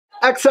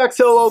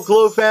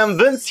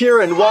xxooVince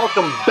here and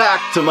welcome back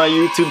to my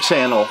YouTube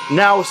channel.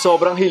 Now,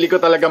 sobrang hilig ko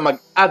talaga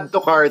mag-add to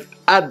cart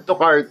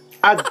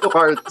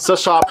sa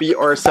Shopee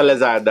or sa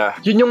Lazada.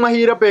 Yun yung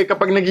mahirap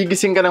kapag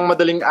nagigising ka ng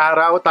madaling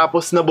araw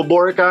tapos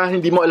nabobore ka,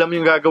 hindi mo alam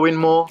yung gagawin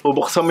mo,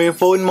 bubuksan mo yung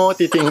phone mo,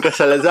 titingin ka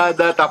sa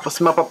Lazada, tapos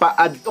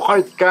mapapa-add to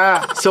cart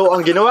ka. So,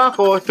 ang ginawa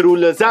ko,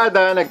 through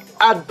Lazada,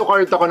 nag-add to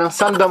cart ako ng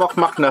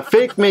sandamakmak na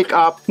fake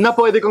makeup na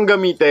pwede kong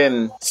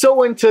gamitin.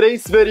 So, in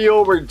today's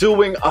video, we're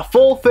doing a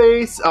full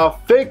face of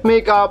fake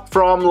makeup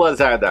from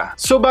Lazada.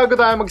 So, bago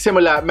tayo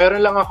magsimula,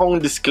 meron lang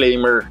akong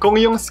disclaimer. Kung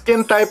yung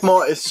skin type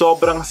mo is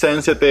sobrang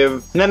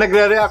sensitive, na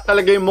nagre-react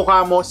talaga yung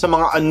mukha mo sa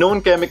mga unknown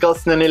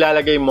chemicals na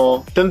nilalagay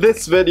mo, then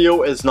this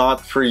video is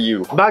not for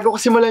you. Bago ko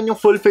simulan yung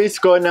full face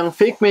ko ng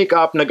fake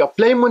makeup,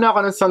 nag-apply muna ako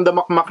ng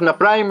sandamakmak na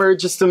primer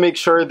just to make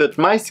sure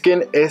that my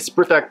skin is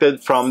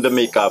protected from the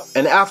makeup.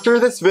 And after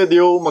this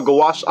video,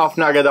 mag-wash off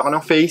na agad ako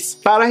ng face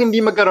para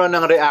hindi magkaroon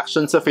ng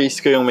reaction sa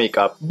face ko yung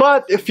makeup.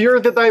 But if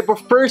you're the type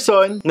of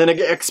person na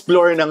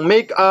nag-explore ng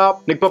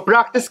makeup,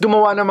 nagpa-practice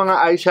gumawa ng mga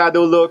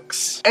eyeshadow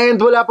looks, and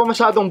wala pa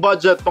masyadong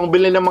budget pang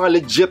bilhin ng mga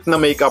legit na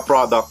makeup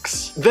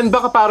products, then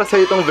baka para sa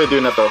itong video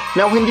na to.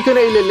 Now, hindi ko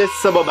na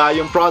ililist sa baba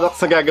yung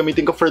products na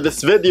gagamitin ko for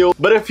this video,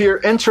 but if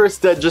you're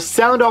interested, just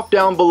sound off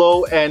down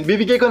below and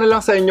bibigay ko na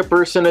lang sa inyo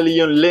personally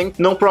yung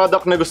link ng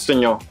product na gusto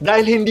nyo.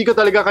 Dahil hindi ko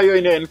talaga kayo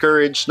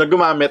ina-encourage na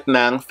gumamit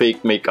ng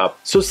fake makeup.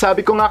 So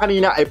sabi ko nga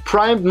kanina, I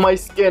primed my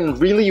skin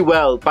really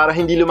well para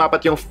hindi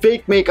lumapat yung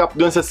fake makeup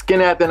dun sa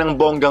skin natin ng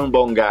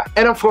bonggang-bongga.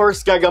 And of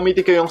course,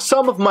 gagamitin ko yung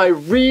some of my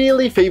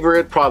really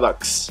favorite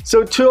products.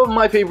 So two of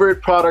my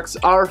favorite products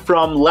are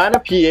from Lana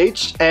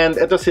PH, and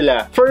ito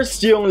sila.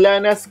 First, yung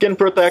Lana Skin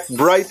Protect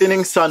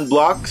Brightening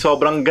Sunblock.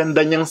 Sobrang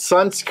ganda niyang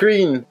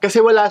sunscreen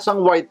kasi wala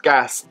siyang white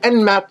cast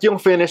and matte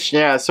yung finish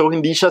niya, so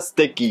hindi siya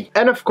sticky.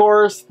 And of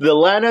course, the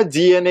Lana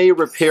DNA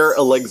Repair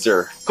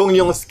Elixir. Kung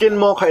yung skin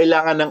mo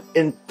kailangan ng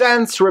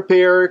intense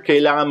repair,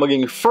 kailangan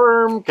maging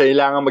firm,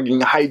 kailangan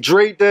maging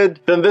hydrated,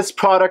 then this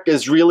product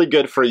is really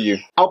good for you.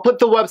 I'll put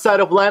the website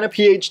of Lana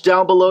PH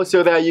down below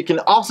so that you can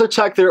also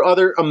check their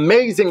other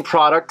amazing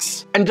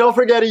products. And don't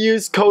forget to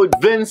use code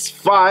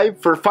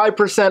VINCE5 for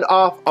 5%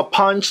 off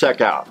upon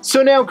checkout.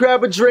 So now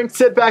grab a drink,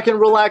 sit back and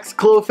relax,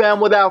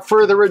 GlowFam. Without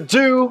further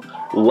ado,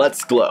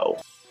 let's glow.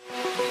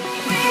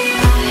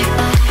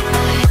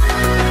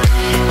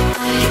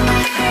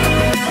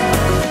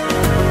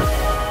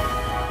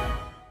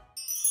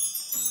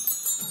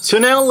 So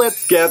now,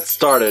 let's get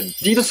started.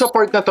 Dito sa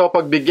part na to,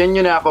 pag bigyan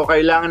nyo na ako,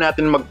 kailangan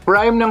natin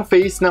mag-prime ng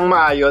face ng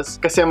maayos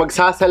kasi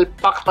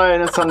magsasalpak tayo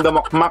ng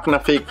sandamakmak na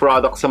fake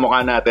product sa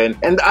mukha natin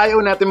and ayaw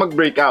natin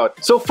mag-breakout.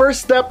 So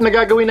first step na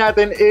gagawin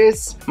natin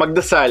is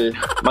magdasal.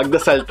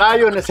 Magdasal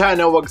tayo na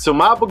sana wag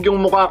sumabog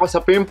yung mukha ko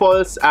sa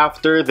pimples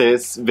after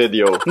this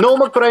video. No,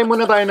 mag-prime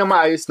muna tayo ng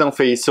maayos ng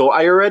face. So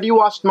I already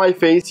washed my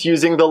face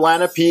using the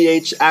Lana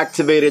PH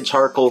Activated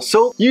Charcoal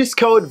Soap. Use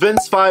code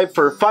VINCE5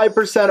 for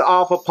 5%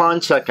 off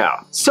upon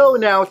checkout. So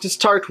now, to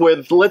start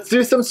with, let's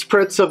do some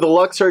spritz of the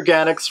Lux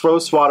Organics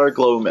Rose Water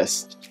Glow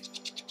Mist.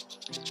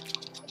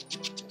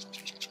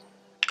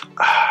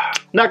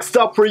 Next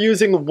up, we're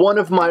using one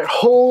of my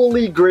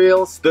holy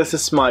grails. This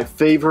is my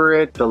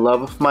favorite, the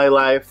love of my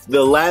life,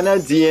 the Lana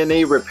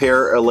DNA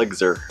Repair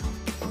Elixir.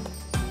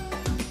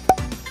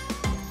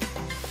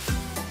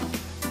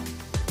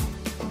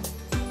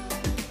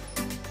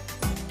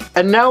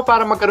 And now,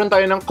 para magkaroon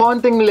tayo ng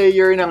konting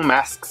layer ng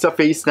mask sa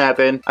face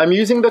natin, I'm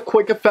using the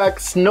Quick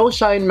Effects No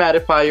Shine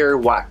Mattifier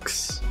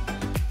Wax.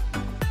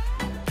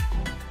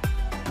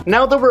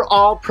 Now that we're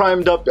all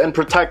primed up and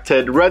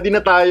protected, ready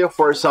na tayo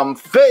for some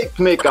fake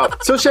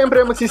makeup. So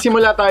syempre,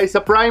 magsisimula tayo sa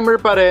primer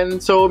pa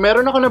rin. So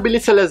meron ako nabili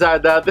sa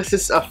Lazada. This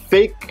is a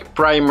fake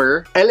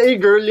primer.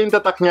 LA Girl yung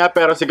tatak niya,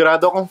 pero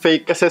sigurado akong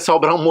fake kasi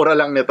sobrang mura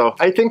lang nito.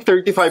 I think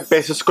 35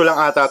 pesos ko lang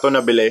ata ito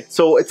nabili.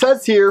 So it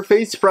says here,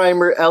 Face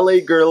Primer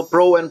LA Girl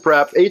Pro and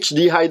Prep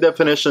HD High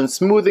Definition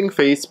Smoothing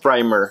Face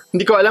Primer.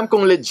 Hindi ko alam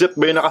kung legit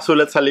ba yung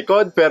nakasulat sa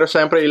likod, pero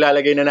syempre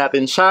ilalagay na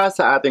natin siya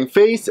sa ating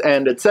face,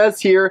 and it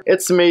says here,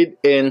 it's made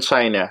in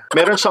China.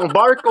 Meron siyang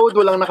barcode,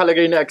 walang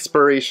nakalagay na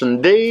expiration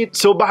date.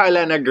 So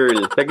bahala na,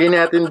 girl. Lagay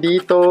natin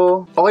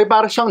dito. Okay,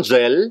 para siyang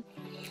gel.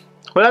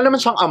 Wala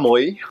naman siyang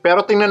amoy,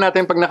 pero tingnan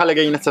natin pag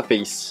nakalagay na sa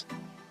face.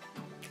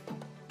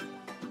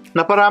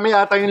 Naparami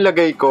ata yung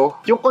lagay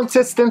ko. Yung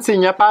consistency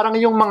niya parang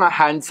yung mga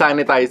hand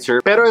sanitizer.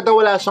 Pero ito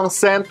wala siyang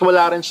scent,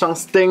 wala rin siyang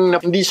sting,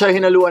 na hindi siya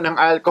hinaluan ng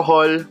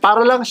alcohol.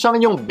 Para lang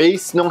siyang yung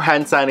base ng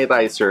hand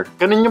sanitizer.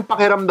 Ganun yung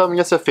pakiramdam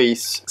niya sa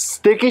face.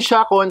 Sticky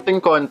siya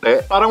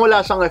konting-konti. Parang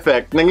wala siyang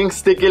effect. Naging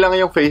sticky lang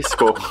yung face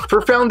ko. For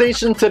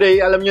foundation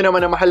today, alam nyo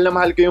naman na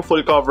mahal ko yung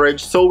full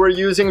coverage. So we're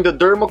using the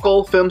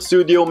Dermacol Film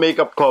Studio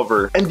Makeup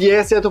Cover. And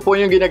yes, ito po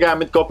yung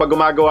ginagamit ko pag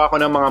gumagawa ko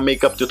ng mga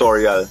makeup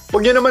tutorial.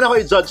 Huwag nyo naman ako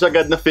i-judge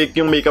agad na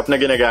fake yung makeup makeup na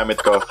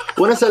ginagamit ko.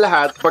 Una sa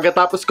lahat,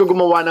 pagkatapos ko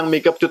gumawa ng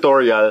makeup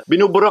tutorial,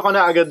 binubura ko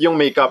na agad yung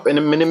makeup and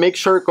minimake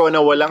sure ko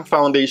na walang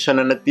foundation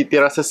na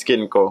natitira sa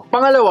skin ko.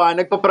 Pangalawa,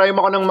 nagpa-prime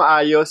ako ng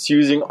maayos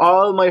using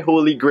all my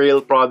holy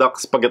grail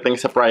products pagdating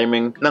sa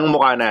priming ng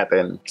mukha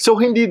natin. So,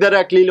 hindi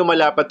directly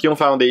lumalapat yung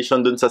foundation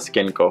dun sa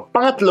skin ko.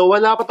 Pangatlo,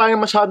 wala pa tayong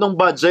masyadong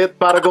budget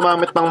para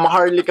gumamit ng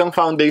maharlikang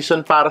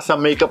foundation para sa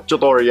makeup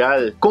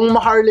tutorial. Kung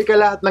maharlika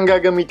lahat ng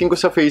gagamitin ko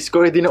sa face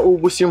ko, hindi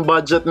naubos yung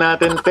budget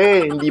natin,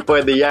 te. Hindi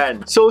pwede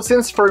yan. So,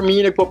 since for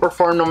me,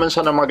 nagpo-perform naman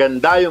siya na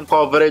maganda, yung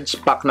coverage,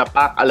 pack na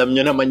pack, alam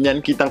nyo naman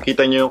yan,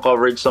 kitang-kita nyo yung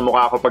coverage sa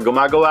mukha ko pag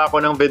gumagawa ako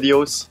ng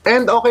videos.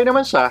 And okay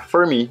naman siya,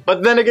 for me.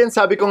 But then again,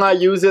 sabi ko nga,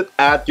 use it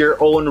at your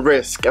own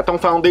risk.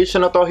 Itong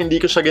foundation na to, hindi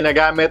ko siya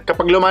ginagamit.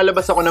 Kapag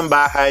lumalabas ako ng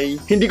bahay,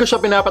 hindi ko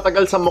siya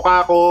pinapatagal sa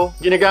mukha ko.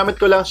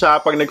 Ginagamit ko lang siya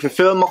pag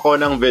nag-film ako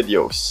ng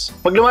videos.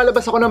 Pag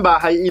lumalabas ako ng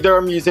bahay, either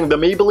I'm using the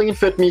Maybelline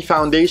Fit Me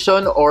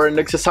Foundation or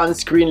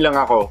nagsa-sunscreen lang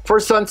ako.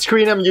 For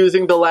sunscreen, I'm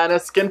using the Lana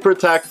Skin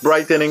Protect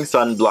Brightening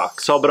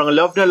Sunblock. Sobrang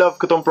love na love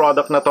ko tong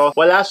product na to.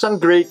 Wala siyang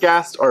gray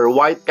cast or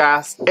white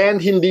cast and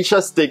hindi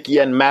siya sticky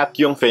and matte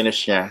yung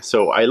finish niya.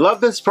 So I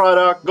love this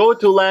product. Go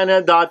to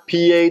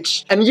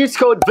lana.ph and use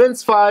code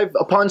VINCE5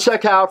 upon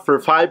checkout for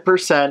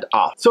 5%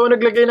 off. So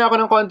naglagay na ako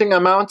ng konting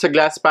amount sa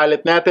glass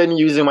palette natin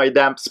using my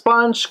damp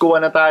sponge.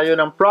 Kuha na tayo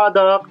ng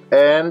product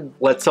and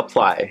let's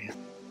apply.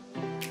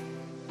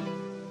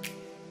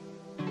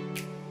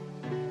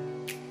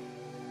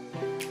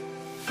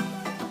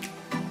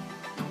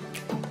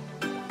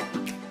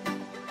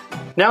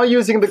 Now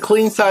using the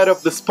clean side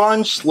of the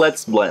sponge,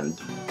 let's blend.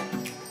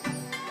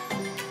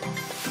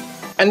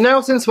 And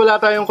now since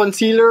wala tayong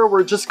concealer,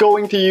 we're just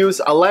going to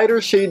use a lighter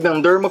shade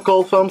ng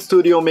GlowFam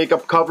Studio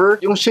Makeup Cover.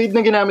 Yung shade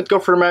na ginamit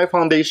ko for my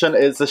foundation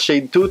is the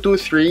shade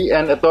 223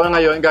 and ito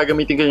ngayon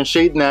gagamitin ko yung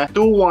shade na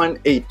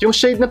 218. Yung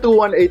shade na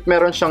 218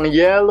 meron siyang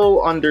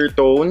yellow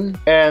undertone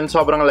and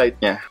sobrang light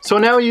niya.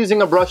 So now using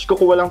a brush,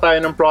 kukuha lang tayo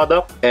ng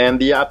product and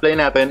i-apply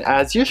natin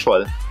as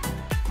usual.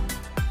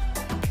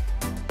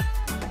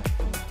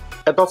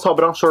 Ito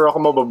sobrang sure ako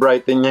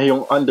mababrighten niya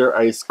yung under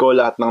eyes ko,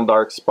 lahat ng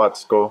dark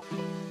spots ko.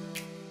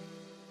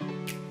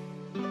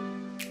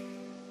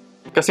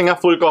 Kasi nga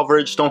full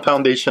coverage tong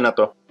foundation na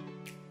to.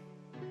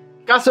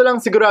 Kaso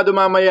lang sigurado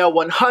mamaya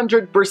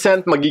 100%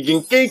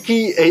 magiging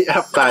cakey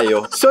AF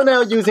tayo. So now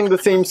using the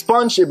same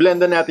sponge,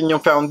 i-blend na natin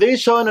yung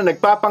foundation na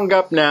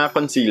nagpapanggap na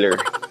concealer.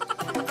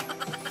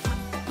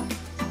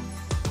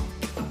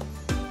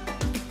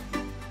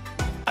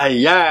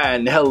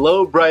 Ayan!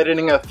 Hello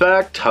brightening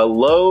effect,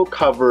 hello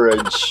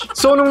coverage.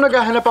 So nung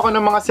naghahanap ako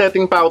ng mga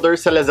setting powder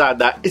sa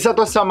Lazada, isa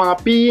to sa mga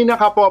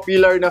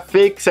pinaka-popular na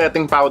fake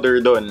setting powder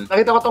dun.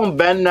 Nakita ko tong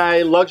Ben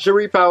Nye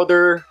Luxury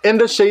Powder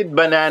in the shade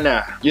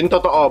Banana. Yun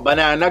totoo,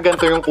 banana,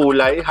 ganito yung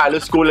kulay.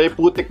 Halos kulay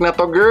putik na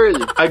to, girl.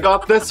 I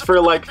got this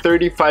for like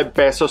 35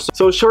 pesos.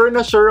 So sure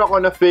na sure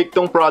ako na fake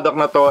tong product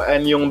na to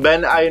and yung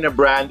Ben Nye na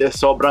brand is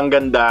sobrang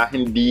ganda,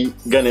 hindi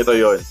ganito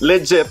yon.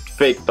 Legit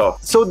fake to.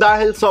 So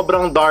dahil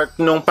sobrang dark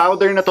nung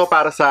powder na to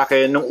para sa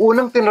akin, nung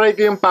unang tinry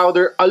ko yung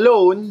powder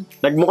alone,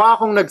 nagmukha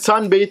akong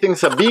nag-sunbathing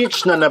sa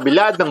beach na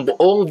nabilad ng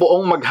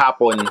buong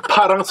maghapon.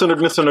 Parang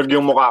sunog na sunog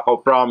yung mukha ko,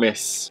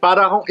 promise.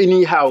 Para akong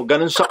inihaw,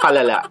 ganun siya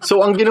kalala.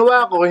 So ang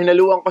ginawa ko,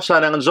 hinaluan ko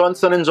siya ng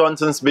Johnson &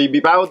 Johnson's baby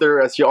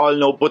powder. As you all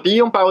know, puti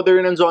yung powder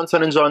ng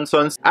Johnson &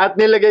 Johnson's at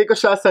nilagay ko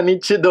siya sa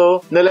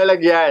Nichido na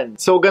lalagyan.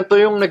 So ganito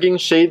yung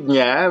naging shade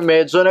niya.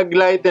 Medyo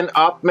nag-lighten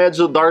up,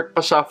 medyo dark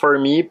pa siya for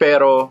me,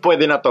 pero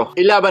pwede na to.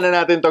 Ilaban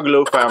na natin to,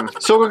 GlowFam.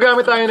 So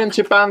gagamit tayo ng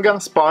chipanggang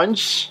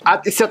sponge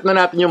at iset na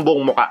natin yung buong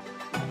muka.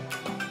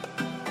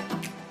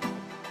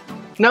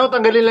 Now,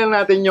 tanggalin lang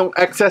natin yung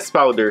excess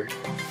powder.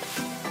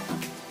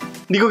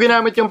 Hindi ko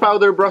ginamit yung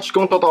powder brush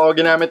kung totoo.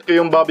 Ginamit ko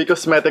yung Bobby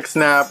Cosmetics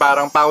na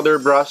parang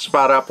powder brush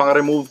para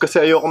pang-remove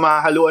kasi ayoko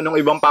mahahaluan ng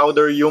ibang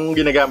powder yung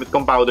ginagamit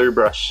kong powder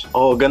brush.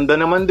 Oh, ganda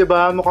naman,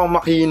 diba? Mukhang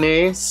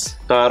makinis.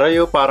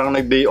 Taray, parang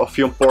nag-day off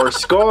yung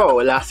pores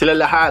ko. Wala sila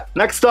lahat.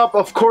 Next up,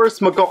 of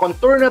course,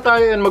 magko-contour na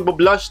tayo and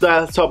magbo-blush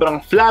dahil sobrang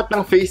flat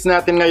ng face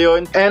natin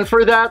ngayon. And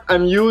for that,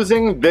 I'm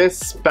using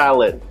this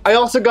palette. I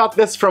also got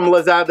this from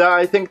Lazada.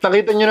 I think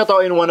nakita nyo na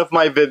to in one of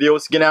my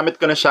videos. Ginamit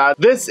ko na siya.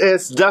 This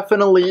is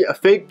definitely a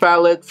fake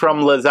palette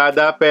from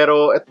Lazada,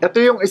 pero ito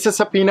yung isa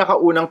sa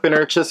pinakaunang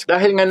pinurchase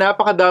dahil nga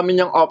napakadami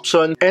niyang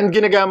option and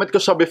ginagamit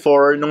ko siya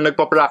before nung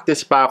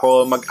nagpa-practice pa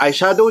ako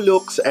mag-eyeshadow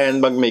looks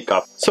and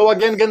mag-makeup. So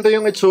again, ganito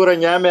yung itsura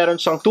niya. Meron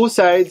siyang two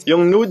sides,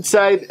 yung nude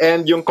side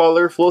and yung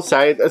colorful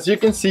side. As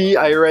you can see,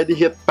 I already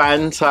hit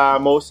pan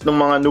sa most ng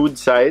mga nude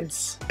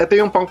sides. Ito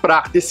yung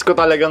pang-practice ko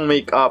talagang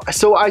makeup.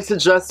 So I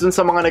suggest dun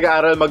sa mga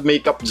nag-aaral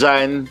mag-makeup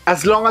dyan,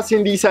 as long as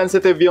hindi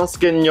sensitive yung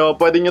skin nyo,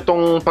 pwede nyo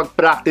tong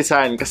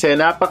pag-practicean kasi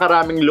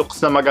napakaraming looks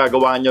na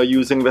magagawa nyo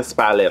using this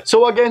palette.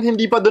 So again,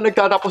 hindi pa doon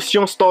nagtatapos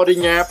yung story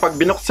niya. Pag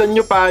binuksan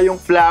nyo pa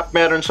yung flap,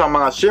 meron siyang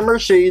mga shimmer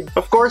shade.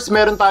 Of course,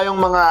 meron tayong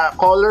mga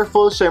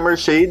colorful shimmer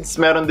shades.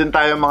 Meron din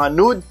tayong mga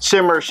nude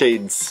shimmer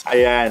shades.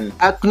 Ayan.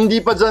 At hindi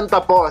pa dyan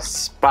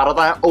tapos. Para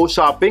tayong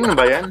shopping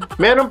ba yan?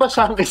 Meron pa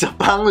siyang isa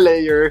pang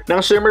layer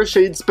ng shimmer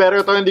shades, pero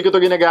ito hindi ko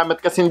to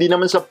ginagamit kasi hindi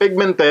naman siya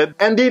pigmented.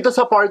 And dito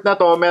sa part na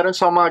to, meron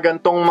siyang mga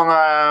gantong mga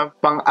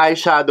pang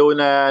eyeshadow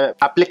na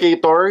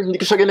applicator. Hindi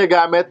ko siya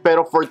ginagamit,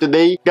 pero for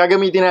today,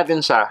 gagamitin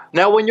natin siya.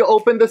 Now, when you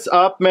open this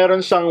up,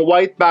 meron siyang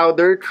white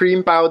powder,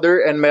 cream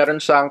powder, and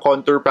meron siyang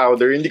contour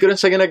powder. Hindi ko rin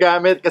siya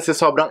ginagamit kasi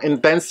sobrang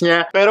intense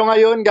niya. Pero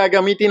ngayon,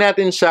 gagamitin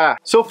natin siya.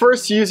 So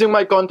first, using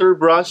my contour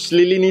brush,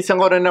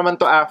 lilinisan ko rin naman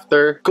to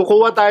after.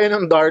 Kukuha tayo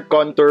ng dark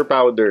contour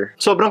powder.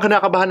 Sobrang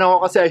kinakabahan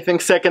ako kasi I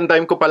think second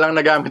time ko palang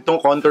nagamit tong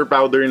contour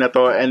powder na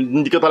to and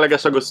hindi ko talaga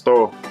siya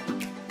gusto.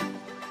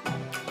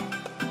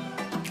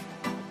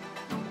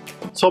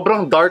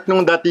 Sobrang dark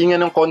nung datingan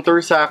ng contour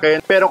sa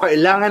akin, pero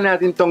kailangan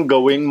natin tong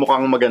gawing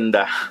mukhang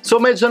maganda. So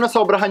medyo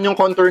nasobrahan yung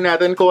contour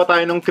natin, kuha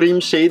tayo ng cream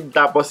shade,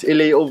 tapos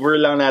i-lay over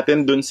lang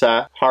natin dun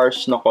sa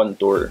harsh na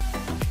contour.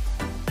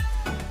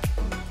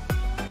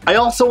 I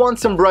also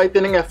want some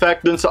brightening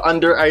effect dun sa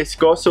under eyes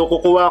ko, so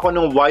kukuha ko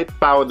ng white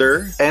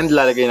powder and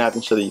lalagay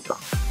natin siya dito.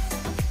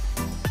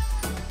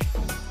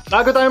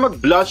 Bago tayo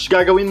mag-blush,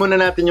 gagawin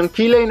muna natin yung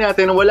kilay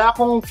natin. Wala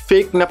akong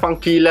fake na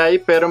pangkilay,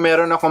 pero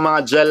meron akong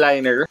mga gel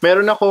liner.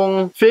 Meron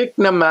akong fake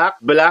na MAC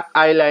black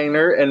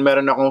eyeliner and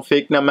meron akong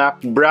fake na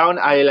MAC brown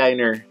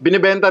eyeliner.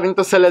 Binibenta rin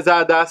to sa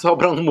Lazada.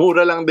 Sobrang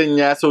mura lang din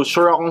niya. So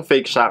sure akong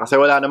fake siya kasi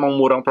wala namang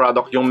murang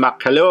product yung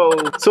MAC. Hello!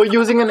 So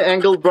using an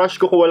angled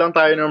brush, kukuha lang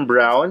tayo ng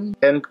brown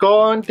and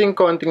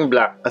konting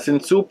black. As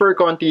in super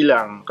konti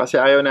lang kasi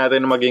ayaw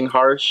natin maging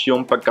harsh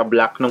yung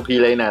pagka-black ng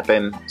kilay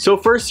natin. So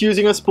first,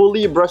 using a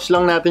spoolie, brush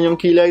lang natin yung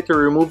kilay to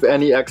remove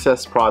any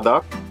excess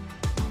product.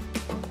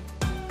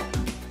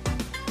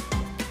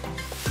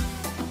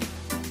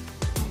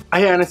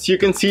 Ayan, as you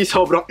can see,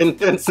 sobrang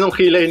intense ng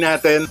kilay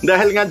natin.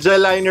 Dahil nga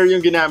gel liner yung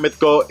ginamit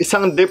ko,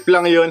 isang dip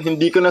lang yun,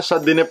 hindi ko na siya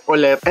dinip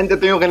ulit. And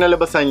ito yung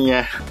kinalabasan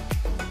niya.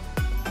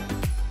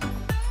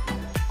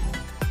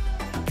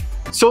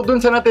 So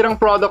dun sa natirang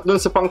product dun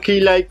sa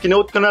pangkilay,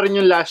 kinote ko na rin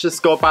yung lashes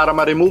ko para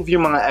ma-remove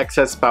yung mga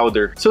excess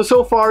powder. So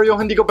far,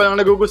 yung hindi ko palang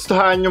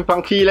nagugustuhan yung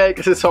pangkilay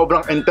kasi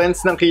sobrang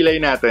intense ng kilay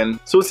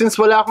natin. So since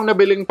wala akong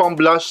nabiling pang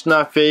blush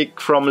na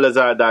fake from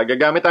Lazada,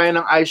 gagamit tayo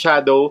ng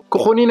eyeshadow.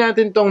 Kukunin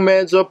natin tong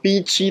medyo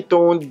peachy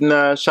toned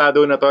na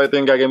shadow na to. Ito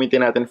yung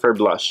gagamitin natin for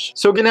blush.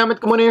 So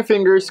ginamit ko muna yung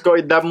fingers ko,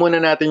 i-dab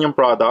muna natin yung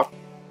product.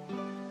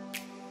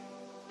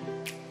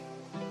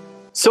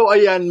 So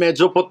ayan,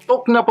 medyo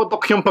putok na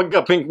putok yung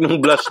pagka-pink ng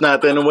blush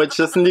natin, which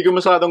is hindi ko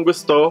masyadong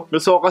gusto.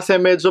 Gusto ko kasi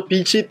medyo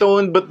peachy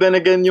toned, but then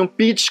again, yung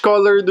peach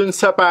color dun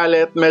sa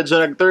palette, medyo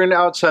nag-turn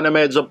out siya na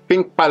medyo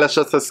pink pala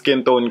siya sa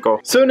skin tone ko.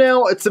 So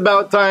now, it's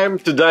about time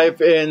to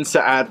dive in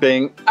sa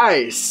ating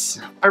eyes.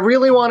 I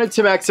really wanted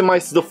to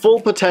maximize the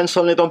full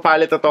potential nitong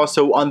palette na to,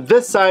 so on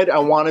this side, I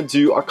want to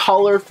do a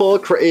colorful,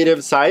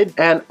 creative side,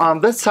 and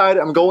on this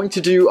side, I'm going to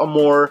do a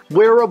more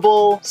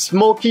wearable,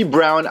 smoky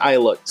brown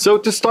eye look.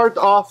 So to start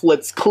off,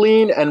 let's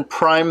clean and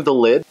prime the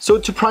lid. So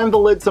to prime the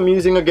lids, I'm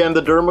using again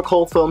the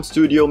Dermacol Film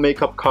Studio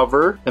Makeup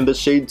Cover in the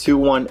shade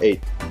 218.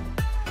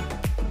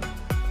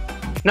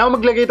 Now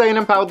maglagay tayo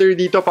ng powder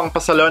dito pang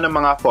pasalo ng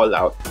mga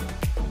fallout.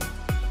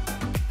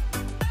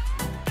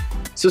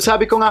 So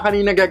sabi ko nga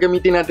kanina,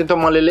 gagamitin natin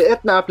itong mga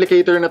liliit na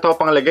applicator na to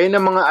panglagay ng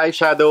mga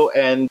eyeshadow,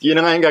 and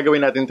yun na nga yung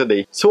gagawin natin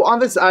today. So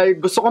on this eye,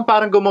 gusto kong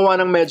parang gumawa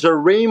ng medyo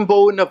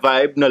rainbow na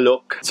vibe na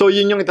look. So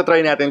yun yung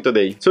itatry natin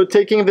today. So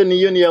taking the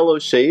neon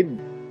yellow shade.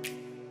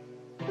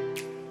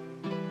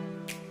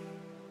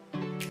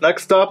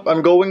 Next up,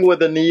 I'm going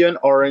with the neon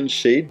orange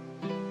shade.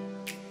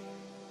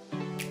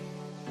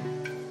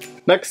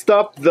 Next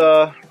up,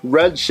 the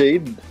red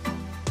shade.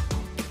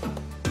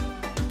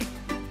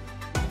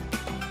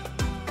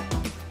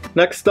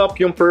 Next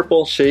up, yung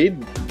purple shade.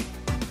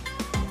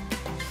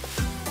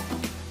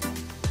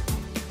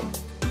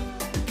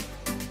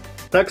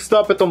 Next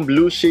up, itong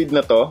blue shade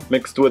na to,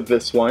 mixed with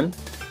this one.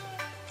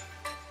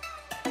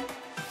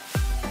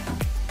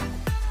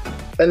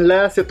 And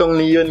last, itong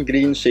neon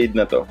green shade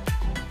na to.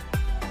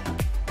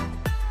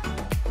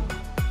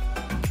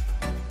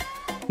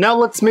 Now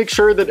let's make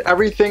sure that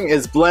everything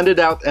is blended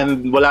out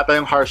and wala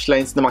tayong harsh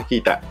lines na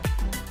makita.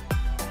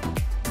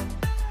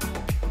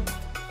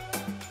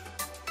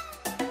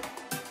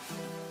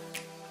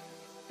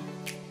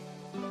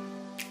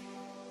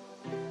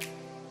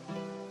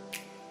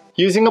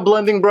 Using a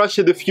blending brush,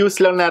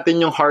 i-diffuse lang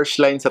natin yung harsh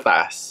line sa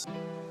taas.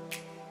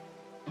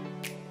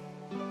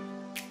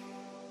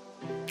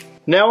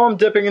 Now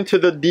I'm dipping into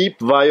the deep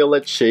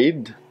violet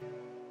shade.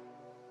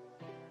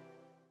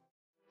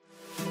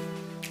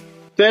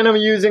 Then I'm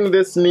using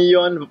this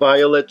neon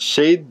violet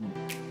shade.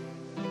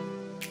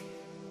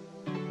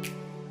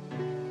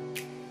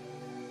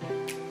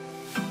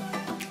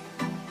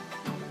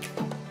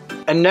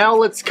 And now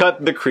let's cut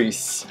the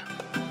crease.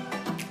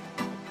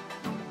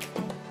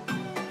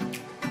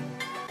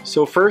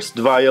 So first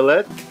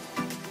violet.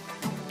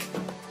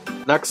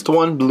 Next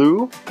one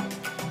blue.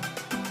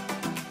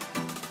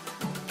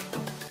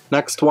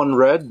 Next one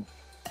red.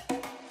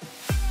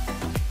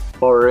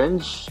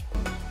 Orange.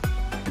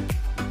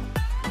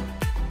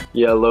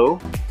 yellow,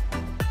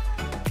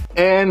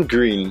 and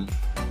green.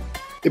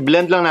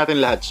 I-blend lang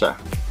natin lahat siya.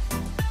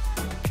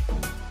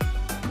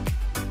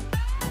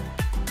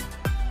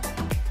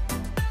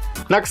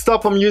 Next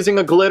up, I'm using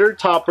a glitter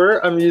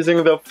topper. I'm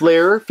using the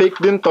Flare. Fake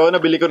din to.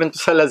 Nabili ko rin to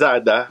sa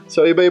Lazada.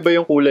 So, iba-iba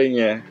yung kulay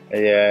niya.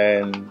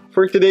 Ayan.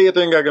 For today,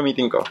 ito yung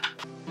gagamitin ko.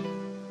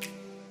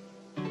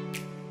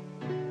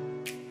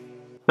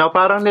 Now,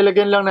 parang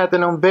nilagyan lang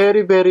natin ng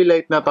very, very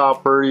light na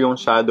topper yung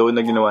shadow na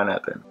ginawa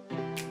natin.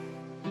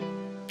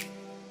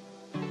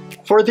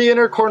 For the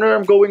inner corner,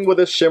 I'm going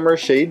with a shimmer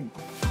shade.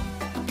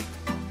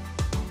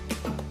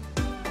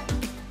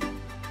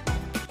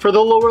 For the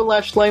lower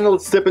lash line,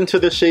 let's dip into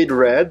the shade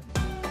red.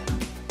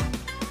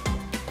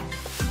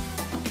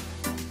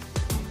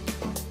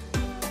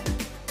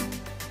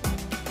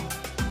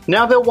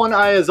 Now that one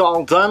eye is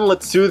all done,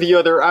 let's do the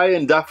other eye,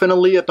 and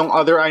definitely itong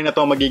other eye na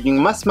to magiging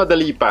mas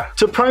madali pa.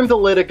 To prime the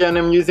lid again,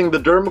 I'm using the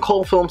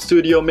Dermacol Film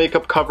Studio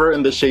makeup cover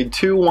in the shade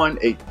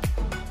 218.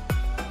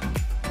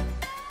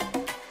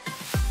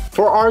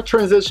 For our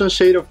transition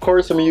shade, of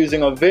course, I'm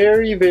using a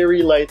very,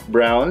 very light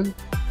brown.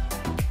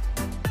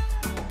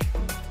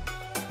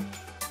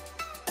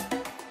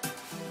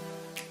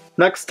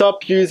 Next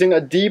up, using a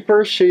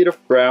deeper shade of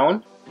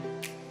brown.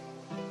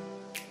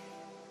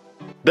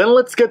 Then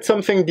let's get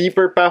something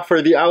deeper pa for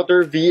the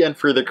outer V and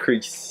for the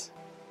crease.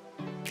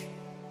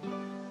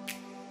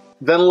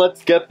 Then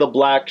let's get the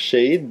black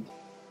shade.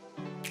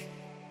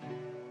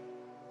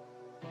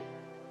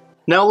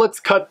 Now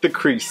let's cut the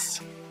crease.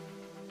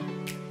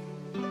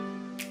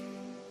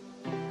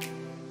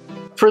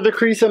 For the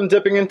crease, I'm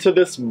dipping into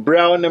this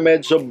brown na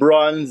medyo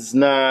bronze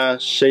na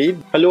shade.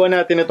 Haluan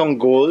natin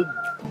itong gold.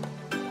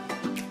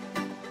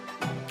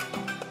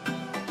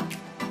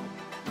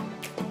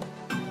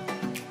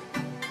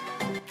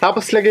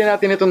 Tapos lagyan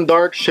natin itong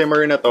dark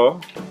shimmer na to.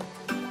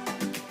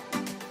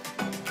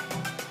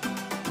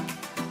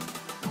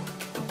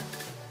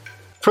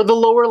 For the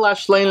lower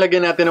lash line,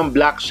 lagyan natin ng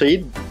black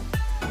shade.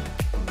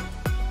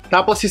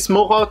 Tapos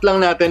i-smoke out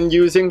lang natin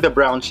using the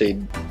brown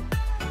shade.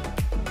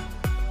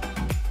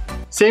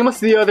 Same as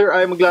the other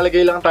eye,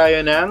 maglalagay lang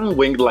tayo ng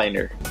winged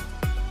liner.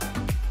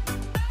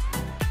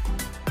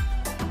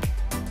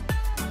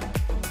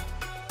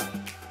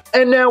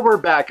 And now we're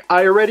back.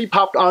 I already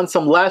popped on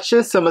some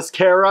lashes, some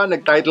mascara,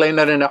 nag-tightline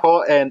na rin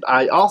ako, and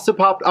I also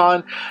popped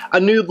on a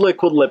nude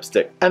liquid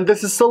lipstick. And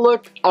this is the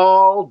look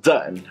all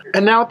done.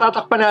 And now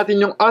tatakpan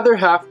natin yung other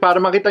half para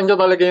makita nyo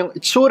talaga yung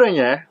itsura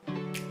niya.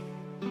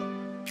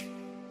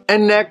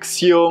 And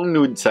next yung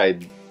nude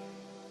side.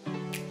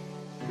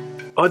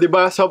 Oh,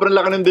 diba? Sobrang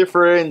laki ng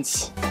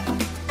difference.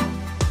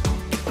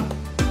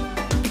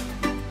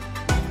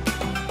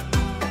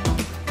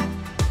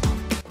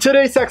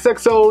 Today's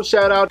XXO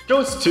shoutout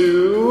goes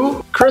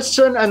to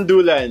Christian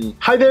Andulan.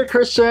 Hi there,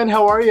 Christian.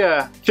 How are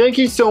ya? Thank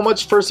you so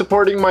much for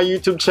supporting my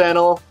YouTube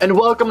channel, and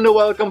welcome na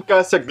welcome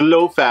ka sa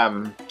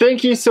GlowFam.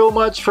 Thank you so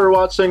much for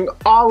watching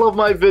all of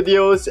my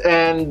videos,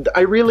 and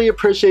I really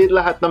appreciate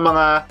lahat ng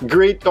mga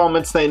great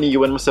comments na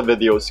iniiwan mo sa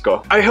videos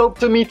ko. I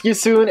hope to meet you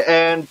soon,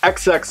 and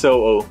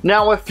XXOO.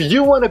 Now, if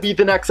you want to be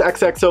the next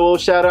XXOO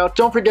shoutout,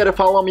 don't forget to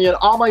follow me on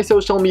all my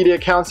social media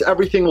accounts.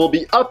 Everything will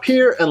be up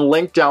here and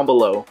linked down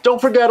below.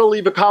 Don't forget to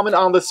leave a comment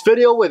on this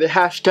video with the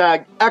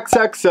hashtag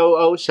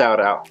XXOO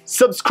shoutout.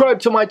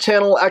 Subscribe to my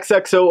channel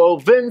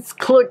xxooVince,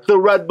 click the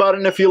red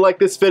button if you like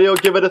this video,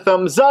 give it a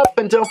thumbs up,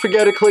 and don't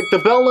forget to click the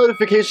bell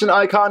notification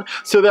icon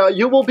so that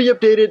you will be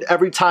updated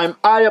every time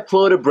I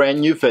upload a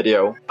brand new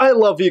video. I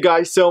love you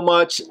guys so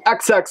much,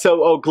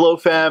 XXOO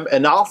GlowFam,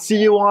 and I'll see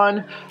you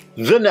on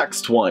the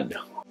next one.